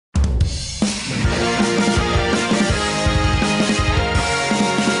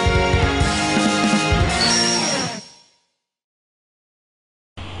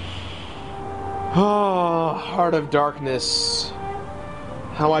Heart of Darkness,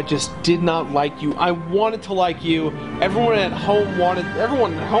 how I just did not like you. I wanted to like you. Everyone at home,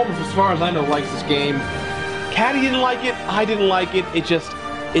 as far as I know, likes this game. Caddy didn't like it. I didn't like it.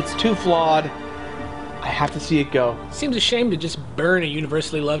 It's too flawed. I have to see it go. Seems a shame to just burn a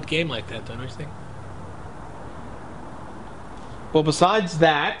universally loved game like that, don't you think? Well, besides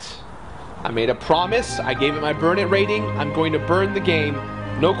that, I made a promise. I gave it my burn it rating. I'm going to burn the game.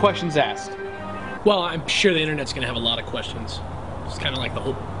 No questions asked. Well, I'm sure the internet's going to have a lot of questions. It's kind of like the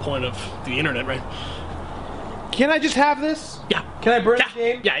whole point of the internet, right? Can I just have this? Yeah. Can I burn the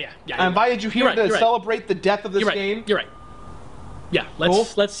game? Yeah. I invited you here to celebrate the death of this game. You're right. Yeah,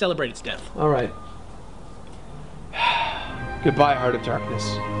 let's celebrate its death. All right. Goodbye, Heart of Darkness.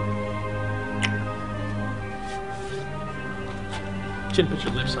 Shouldn't put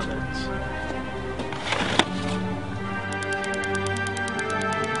your lips on that.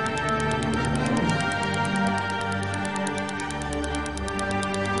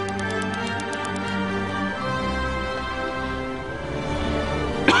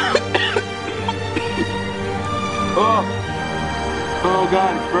 Oh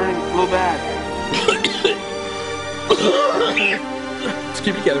God, it's burning so bad. Let's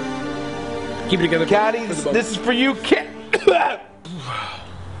keep it together. Keep it together. Caddy, this is for you.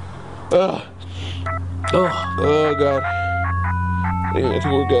 Oh God. Anyway, I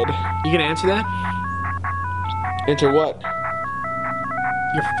think we're good. You gonna answer that? Enter what?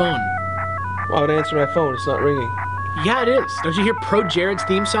 Your phone. Why would I answer my phone? It's not ringing. Yeah, it is. Don't you hear ProJared's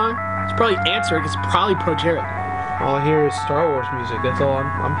theme song? It's probably answering. It's probably ProJared. All I hear is Star Wars music. That's all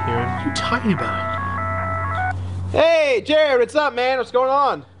I'm hearing. What are you talking about? Hey, Jared, what's up, man? What's going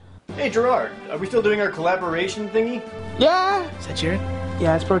on? Hey, Gerard, are we still doing our collaboration thingy? Yeah. Is that Jared?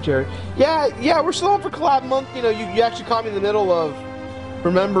 Yeah, it's ProJared. Yeah, we're still on for collab month. You know, you actually caught me in the middle of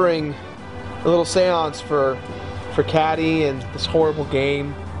remembering a little seance for Caddy and this horrible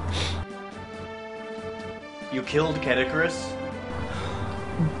game. You killed Icarus?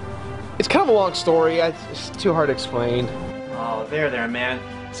 It's kind of a long story. It's too hard to explain. Oh, there, man.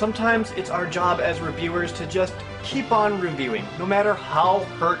 Sometimes it's our job as reviewers to just keep on reviewing, no matter how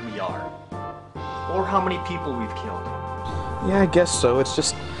hurt we are. Or how many people we've killed. Yeah, I guess so. It's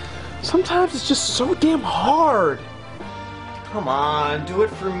just... sometimes it's just so damn hard. Come on, do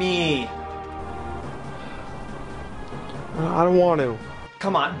it for me. I don't want to.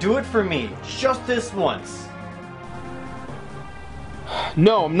 Come on, do it for me. Just this once.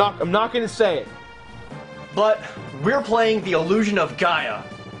 No, I'm not going to say it. But we're playing The Illusion of Gaia.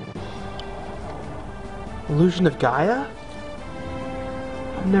 Illusion of Gaia?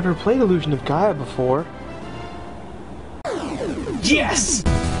 I've never played Illusion of Gaia before. Yes!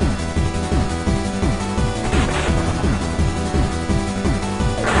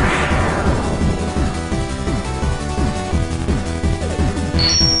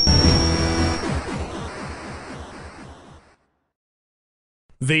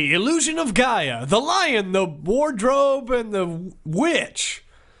 The Illusion of Gaia, the lion, the wardrobe, and the witch.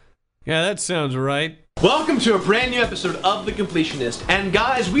 Yeah, that sounds right. Welcome to a brand new episode of The Completionist. And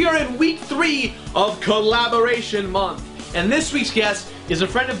guys, we are in week 3 of Collaboration Month. And this week's guest is a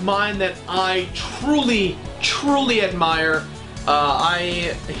friend of mine that I truly admire.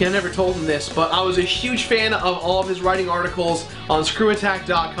 I never told him this, but I was a huge fan of all of his writing articles on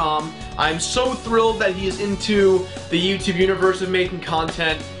screwattack.com. I'm so thrilled that he is into the YouTube universe of making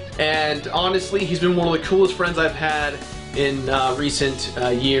content, and honestly, he's been one of the coolest friends I've had in recent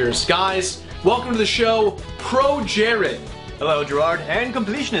years. Guys, welcome to the show, ProJared. Hello, Gerard, and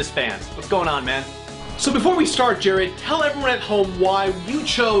Completionist fans. What's going on, man? So before we start, Jared, tell everyone at home why you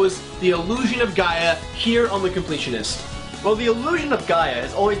chose The Illusion of Gaia here on The Completionist. Well, The Illusion of Gaia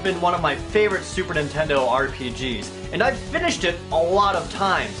has always been one of my favorite Super Nintendo RPGs, and I've finished it a lot of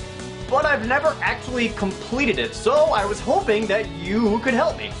times, but I've never actually completed it, so I was hoping that you could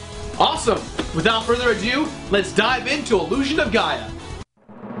help me. Awesome! Without further ado, let's dive into Illusion of Gaia.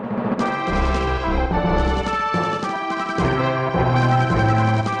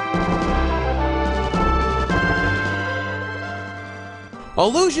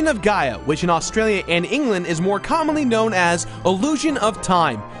 Illusion of Gaia, which in Australia and England is more commonly known as Illusion of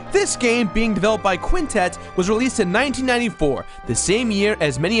Time. This game, being developed by Quintet, was released in 1994, the same year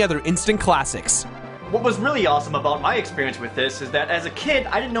as many other instant classics. What was really awesome about my experience with this is that as a kid,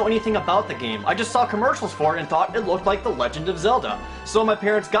 I didn't know anything about the game. I just saw commercials for it and thought it looked like The Legend of Zelda. So my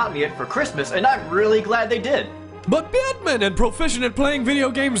parents got me it for Christmas, and I'm really glad they did. but Batman and proficient at playing video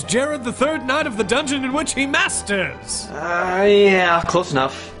games Jared, the third knight of the dungeon in which he masters. Yeah, close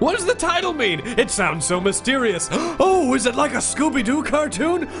enough. What does the title mean? It sounds so mysterious. Oh, is it like a Scooby-Doo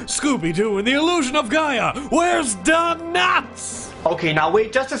cartoon? Scooby-Doo and the Illusion of Gaia. Where's the nuts? Okay, now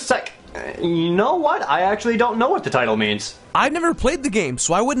wait just a sec. You know what? I actually don't know what the title means. I've never played the game,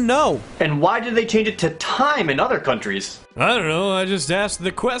 so I wouldn't know. And why did they change it to time in other countries? I don't know, I just asked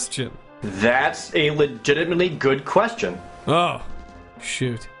the question. That's a legitimately good question. Oh,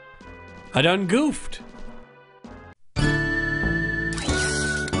 shoot. I done goofed.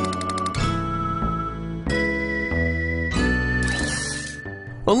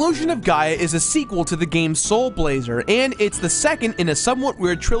 Illusion of Gaia is a sequel to the game Soul Blazer, and it's the second in a somewhat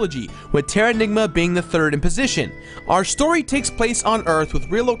weird trilogy, with Terranigma being the third in position. Our story takes place on Earth with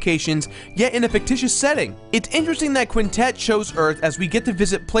real locations, yet in a fictitious setting. It's interesting that Quintet chose Earth as we get to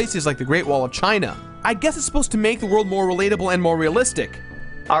visit places like the Great Wall of China. I guess it's supposed to make the world more relatable and more realistic.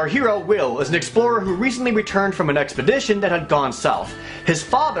 Our hero, Will, is an explorer who recently returned from an expedition that had gone south. His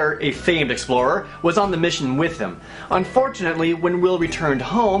father, a famed explorer, was on the mission with him. Unfortunately, when Will returned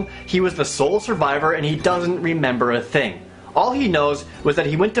home, he was the sole survivor and he doesn't remember a thing. All he knows was that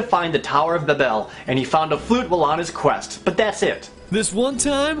he went to find the Tower of Babel and he found a flute while on his quest, but that's it. This one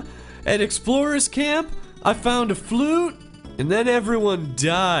time, at Explorer's Camp, I found a flute, and then everyone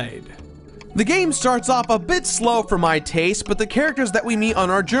died. The game starts off a bit slow for my taste, but the characters that we meet on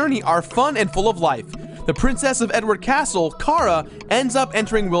our journey are fun and full of life. The princess of Edward Castle, Kara, ends up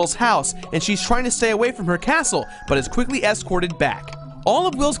entering Will's house, and she's trying to stay away from her castle, but is quickly escorted back. All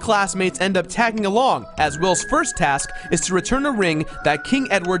of Will's classmates end up tagging along, as Will's first task is to return a ring that King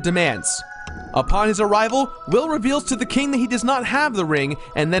Edward demands. Upon his arrival, Will reveals to the king that he does not have the ring,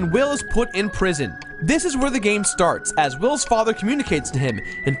 and then Will is put in prison. This is where the game starts, as Will's father communicates to him,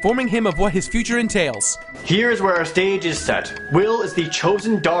 informing him of what his future entails. Here's where our stage is set. Will is the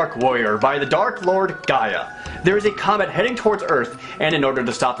chosen Dark Warrior by the Dark Lord Gaia. There is a comet heading towards Earth, and in order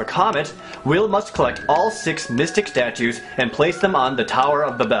to stop the comet, Will must collect all 6 mystic statues and place them on the Tower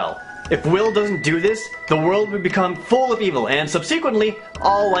of Babel. If Will doesn't do this, the world will become full of evil, and subsequently,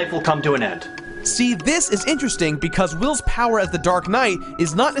 all life will come to an end. See, this is interesting because Will's power as the Dark Knight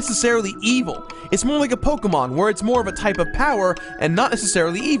is not necessarily evil. It's more like a Pokemon, where it's more of a type of power and not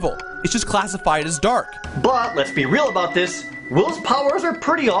necessarily evil. It's just classified as dark. But let's be real about this, Will's powers are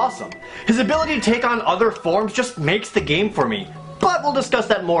pretty awesome. His ability to take on other forms just makes the game for me. But we'll discuss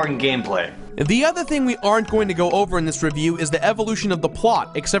that more in gameplay. The other thing we aren't going to go over in this review is the evolution of the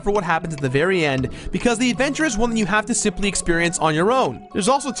plot, except for what happens at the very end, because the adventure is one that you have to simply experience on your own. There's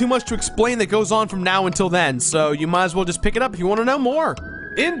also too much to explain that goes on from now until then, so you might as well just pick it up if you want to know more.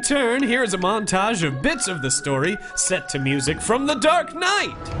 In turn, here is a montage of bits of the story set to music from The Dark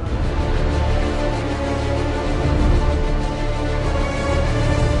Knight.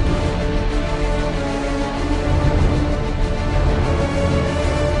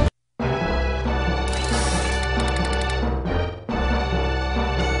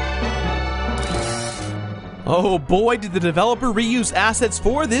 Oh boy, did the developer reuse assets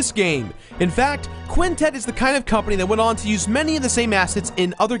for this game. In fact, Quintet is the kind of company that went on to use many of the same assets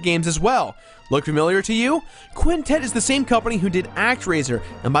in other games as well. Look familiar to you? Quintet is the same company who did ActRaiser,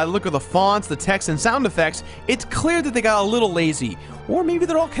 and by the look of the fonts, the text, and sound effects, it's clear that they got a little lazy. Or maybe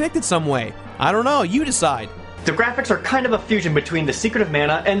they're all connected some way. I don't know, you decide. The graphics are kind of a fusion between The Secret of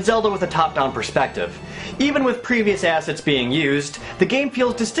Mana and Zelda with a top-down perspective. Even with previous assets being used, the game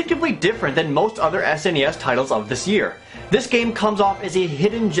feels distinctively different than most other SNES titles of this year. This game comes off as a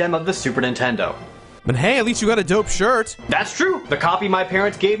hidden gem of the Super Nintendo. But hey, at least you got a dope shirt. That's true! The copy my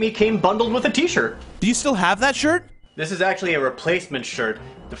parents gave me came bundled with a t-shirt. Do you still have that shirt? This is actually a replacement shirt.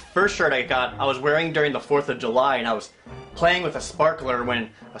 The first shirt I got, I was wearing during the 4th of July, and I was playing with a sparkler when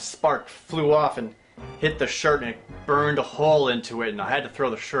a spark flew off and hit the shirt and it burned a hole into it, and I had to throw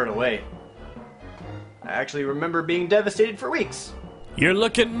the shirt away. I actually remember being devastated for weeks. You're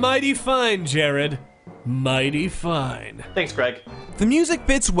looking mighty fine, Jared. Mighty fine. Thanks, Greg. The music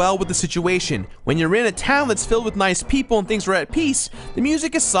fits well with the situation. When you're in a town that's filled with nice people and things are at peace, the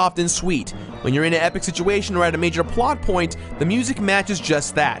music is soft and sweet. When you're in an epic situation or at a major plot point, the music matches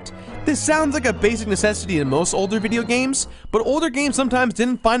just that. This sounds like a basic necessity in most older video games, but older games sometimes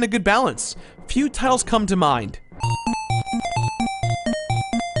didn't find a good balance. Few titles come to mind.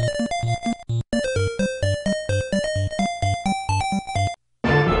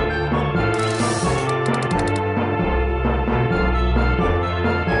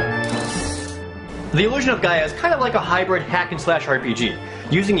 The Illusion of Gaia is kind of like a hybrid hack-and-slash RPG.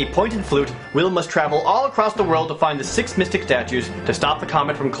 Using a pointed flute, Will must travel all across the world to find the 6 mystic statues to stop the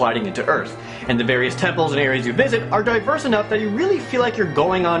comet from colliding into Earth. And the various temples and areas you visit are diverse enough that you really feel like you're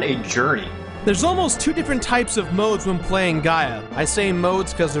going on a journey. There's almost 2 different types of modes when playing Gaia. I say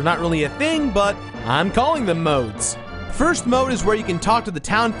modes because they're not really a thing, but I'm calling them modes. First mode is where you can talk to the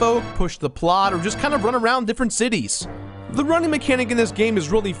townfolk, push the plot, or just kind of run around different cities. The running mechanic in this game is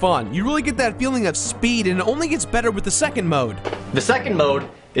really fun. You really get that feeling of speed, and it only gets better with the second mode. The second mode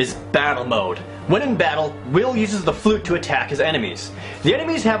is Battle Mode. When in battle, Will uses the flute to attack his enemies. The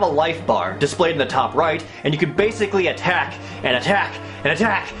enemies have a life bar displayed in the top right, and you can basically attack and attack and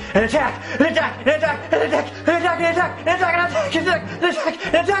attack and attack and attack and attack and attack and attack and attack and attack and attack and attack and attack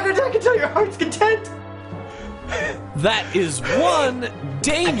and attack and attack until your heart's content. That is one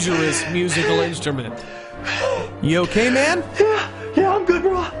dangerous musical instrument. You okay, man? Yeah, I'm good,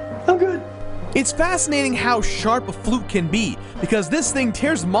 bro. I'm good. It's fascinating how sharp a flute can be, because this thing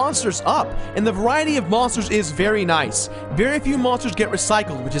tears monsters up, and the variety of monsters is very nice. Very few monsters get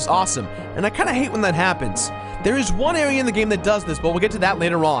recycled, which is awesome, and I kinda hate when that happens. There is one area in the game that does this, but we'll get to that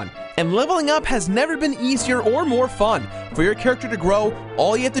later on. And leveling up has never been easier or more fun. For your character to grow,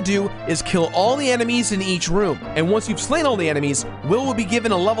 all you have to do is kill all the enemies in each room. And once you've slain all the enemies, Will be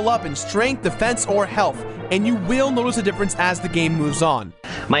given a level up in strength, defense, or health. And you will notice a difference as the game moves on.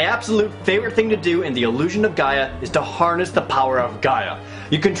 My absolute favorite thing to do in the Illusion of Gaia is to harness the power of Gaia.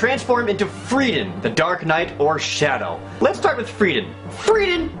 You can transform into Frieden, the Dark Knight, or Shadow. Let's start with Frieden.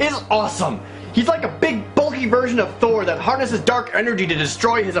 Frieden is awesome! He's like a big, bulky version of Thor that harnesses dark energy to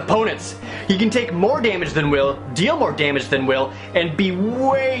destroy his opponents. He can take more damage than Will, deal more damage than Will, and be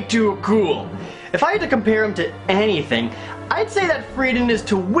way too cool. If I had to compare him to anything, I'd say that Frieden is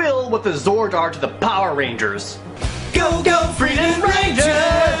to Will what the Zords are to the Power Rangers. Go, go, Frieden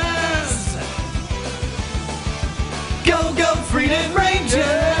Rangers! Go, go, Frieden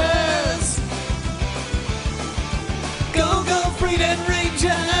Rangers! Go, go, Frieden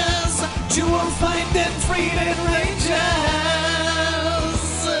Rangers! You will find them Frieden Rangers!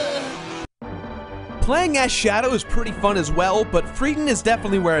 Playing as Shadow is pretty fun as well, but Frieden is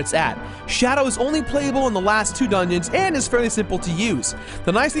definitely where it's at. Shadow is only playable in the last 2 dungeons and is fairly simple to use.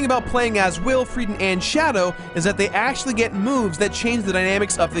 The nice thing about playing as Will, Frieden, and Shadow is that they actually get moves that change the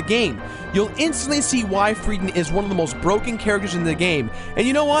dynamics of the game. You'll instantly see why Frieden is one of the most broken characters in the game. And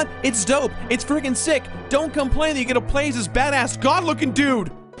you know what? It's dope. It's freaking sick. Don't complain that you get to play as this badass god-looking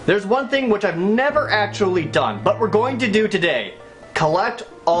dude. There's one thing which I've never actually done, but we're going to do today. Collect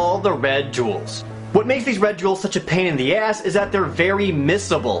all the red jewels. What makes these red jewels such a pain in the ass is that they're very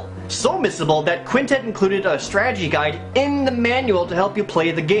missable. So missable that Quintet included a strategy guide in the manual to help you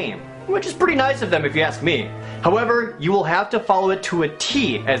play the game, which is pretty nice of them if you ask me. However, you will have to follow it to a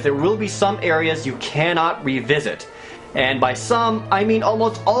T, as there will be some areas you cannot revisit. And by some, I mean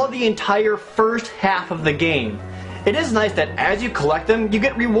almost all of the entire first half of the game. It is nice that as you collect them, you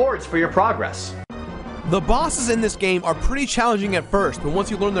get rewards for your progress. The bosses in this game are pretty challenging at first, but once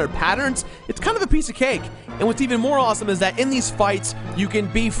you learn their patterns, it's kind of a piece of cake. And what's even more awesome is that in these fights, you can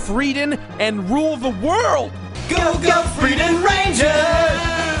be Frieden and rule the world! Go, go, Frieden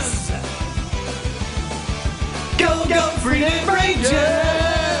Rangers! Go, go, Frieden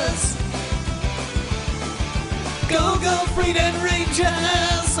Rangers! Go, go, Frieden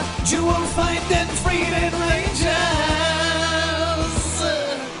Rangers! You will find them Frieden Rangers!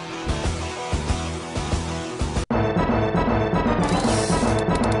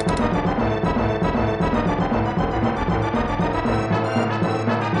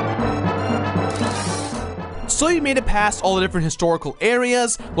 So you made it past all the different historical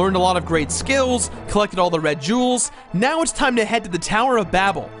areas, learned a lot of great skills, collected all the red jewels. Now it's time to head to the Tower of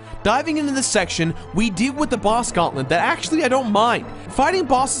Babel. Diving into this section, we deal with the boss gauntlet that actually I don't mind. Fighting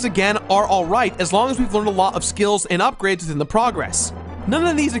bosses again are alright as long as we've learned a lot of skills and upgrades within the progress. None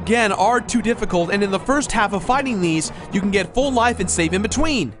of these again are too difficult, and in the first half of fighting these, you can get full life and save in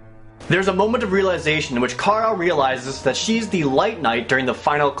between. There's a moment of realization in which Kara realizes that she's the Light Knight during the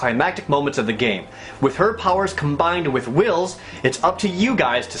final climactic moments of the game. With her powers combined with Will's, it's up to you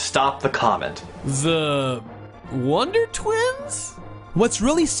guys to stop the comet. The Wonder Twins? What's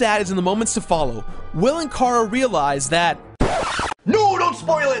really sad is in the moments to follow, Will and Kara realize that... No, don't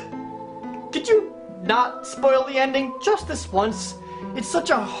spoil it! Could you not spoil the ending just this once? It's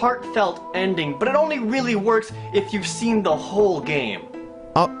such a heartfelt ending, but it only really works if you've seen the whole game.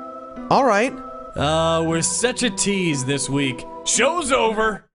 Alright. We're such a tease this week. Show's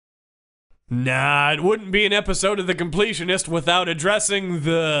over! Nah, it wouldn't be an episode of The Completionist without addressing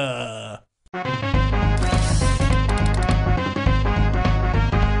the...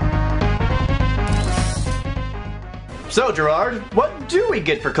 So, Gerard, what do we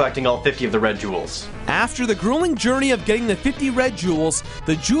get for collecting all 50 of the red jewels? After the grueling journey of getting the 50 red jewels,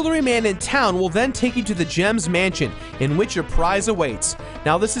 the jewelry man in town will then take you to the Gems Mansion, in which your prize awaits.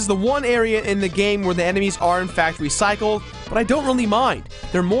 Now, this is the one area in the game where the enemies are in fact recycled, but I don't really mind.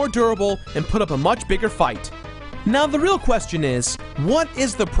 They're more durable and put up a much bigger fight. Now, the real question is, what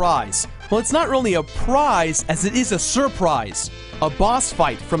is the prize? Well, it's not really a prize as it is a surprise. A boss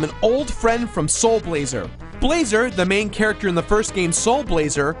fight from an old friend from Soul Blazer. Blazer, the main character in the first game Soul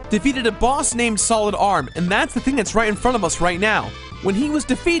Blazer, defeated a boss named Solid Arm, and that's the thing that's right in front of us right now. When he was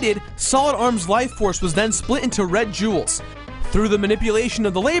defeated, Solid Arm's life force was then split into red jewels. Through the manipulation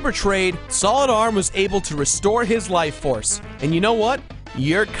of the labor trade, Solid Arm was able to restore his life force. And you know what?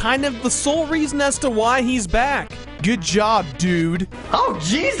 You're kind of the sole reason as to why he's back. Good job, dude. Oh,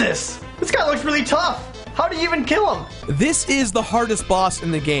 Jesus! This guy looks really tough! How do you even kill him? This is the hardest boss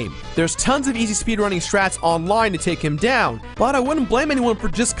in the game. There's tons of easy speedrunning strats online to take him down, but I wouldn't blame anyone for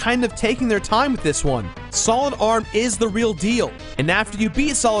just kind of taking their time with this one. Solid Arm is the real deal, and after you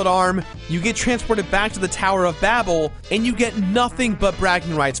beat Solid Arm, you get transported back to the Tower of Babel, and you get nothing but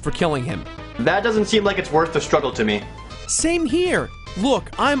bragging rights for killing him. That doesn't seem like it's worth the struggle to me. Same here. Look,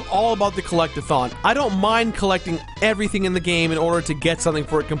 I'm all about the collectathon. I don't mind collecting everything in the game in order to get something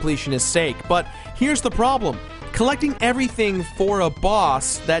for a completionist's sake, but here's the problem. Collecting everything for a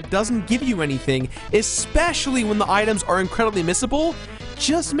boss that doesn't give you anything, especially when the items are incredibly missable,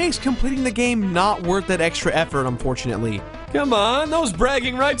 just makes completing the game not worth that extra effort, unfortunately. Come on, those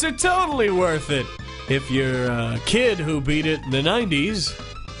bragging rights are totally worth it. If you're a kid who beat it in the 90s.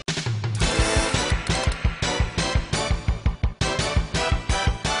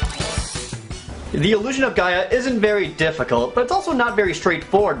 The Illusion of Gaia isn't very difficult, but it's also not very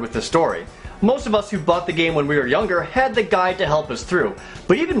straightforward with the story. Most of us who bought the game when we were younger had the guide to help us through,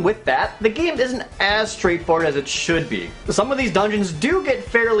 but even with that, the game isn't as straightforward as it should be. Some of these dungeons do get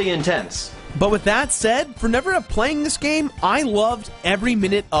fairly intense. But with that said, for never playing this game, I loved every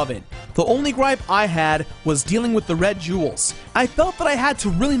minute of it. The only gripe I had was dealing with the red jewels. I felt that I had to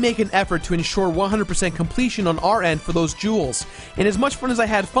really make an effort to ensure 100% completion on our end for those jewels, and as much fun as I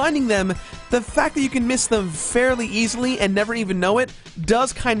had finding them, the fact that you can miss them fairly easily and never even know it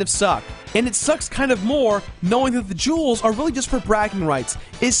does kind of suck. And it sucks kind of more knowing that the jewels are really just for bragging rights,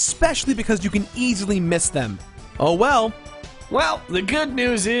 especially because you can easily miss them. Oh well. Well, the good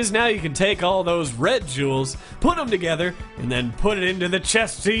news is now you can take all those red jewels, put them together, and then put it into the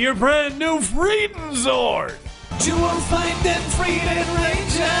chest to your brand new Friedenzord! Jewels find and Frieden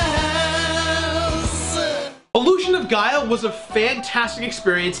Rangers! Illusion of Gaia was a fantastic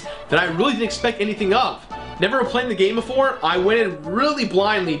experience that I really didn't expect anything of. Never playing the game before, I went in really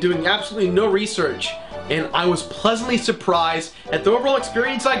blindly doing absolutely no research, and I was pleasantly surprised at the overall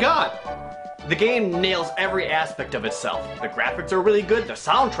experience I got. The game nails every aspect of itself. The graphics are really good, the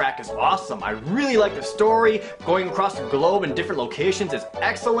soundtrack is awesome, I really like the story, going across the globe in different locations is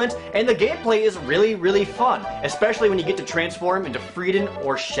excellent, and the gameplay is really fun, especially when you get to transform into Frieden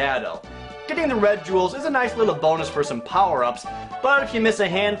or Shadow. Getting the red jewels is a nice little bonus for some power-ups, but if you miss a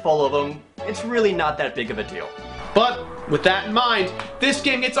handful of them, it's really not that big of a deal. But with that in mind, this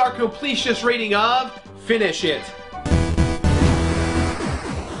game gets our completionist rating of Finish It.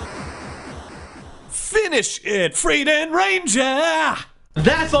 Finish it, Frieden Ranger!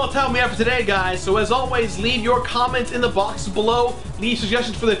 That's all the time we have for today, guys. So as always, leave your comments in the box below. Leave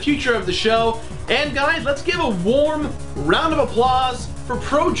suggestions for the future of the show. And guys, let's give a warm round of applause for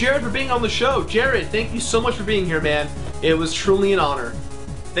ProJared for being on the show. Jared, thank you so much for being here, man. It was truly an honor.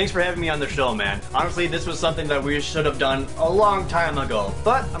 Thanks for having me on the show, man. Honestly, this was something that we should have done a long time ago,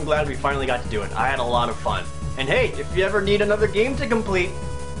 but I'm glad we finally got to do it. I had a lot of fun. And hey, if you ever need another game to complete,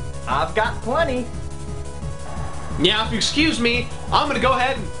 I've got plenty. Yeah, if you excuse me, I'm gonna go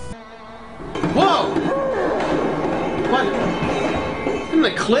ahead and... Whoa! What? An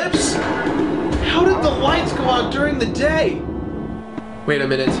eclipse? How did the lights go out during the day? Wait a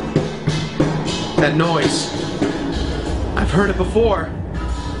minute. That noise. I've heard it before.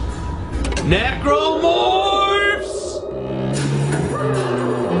 Necromorph!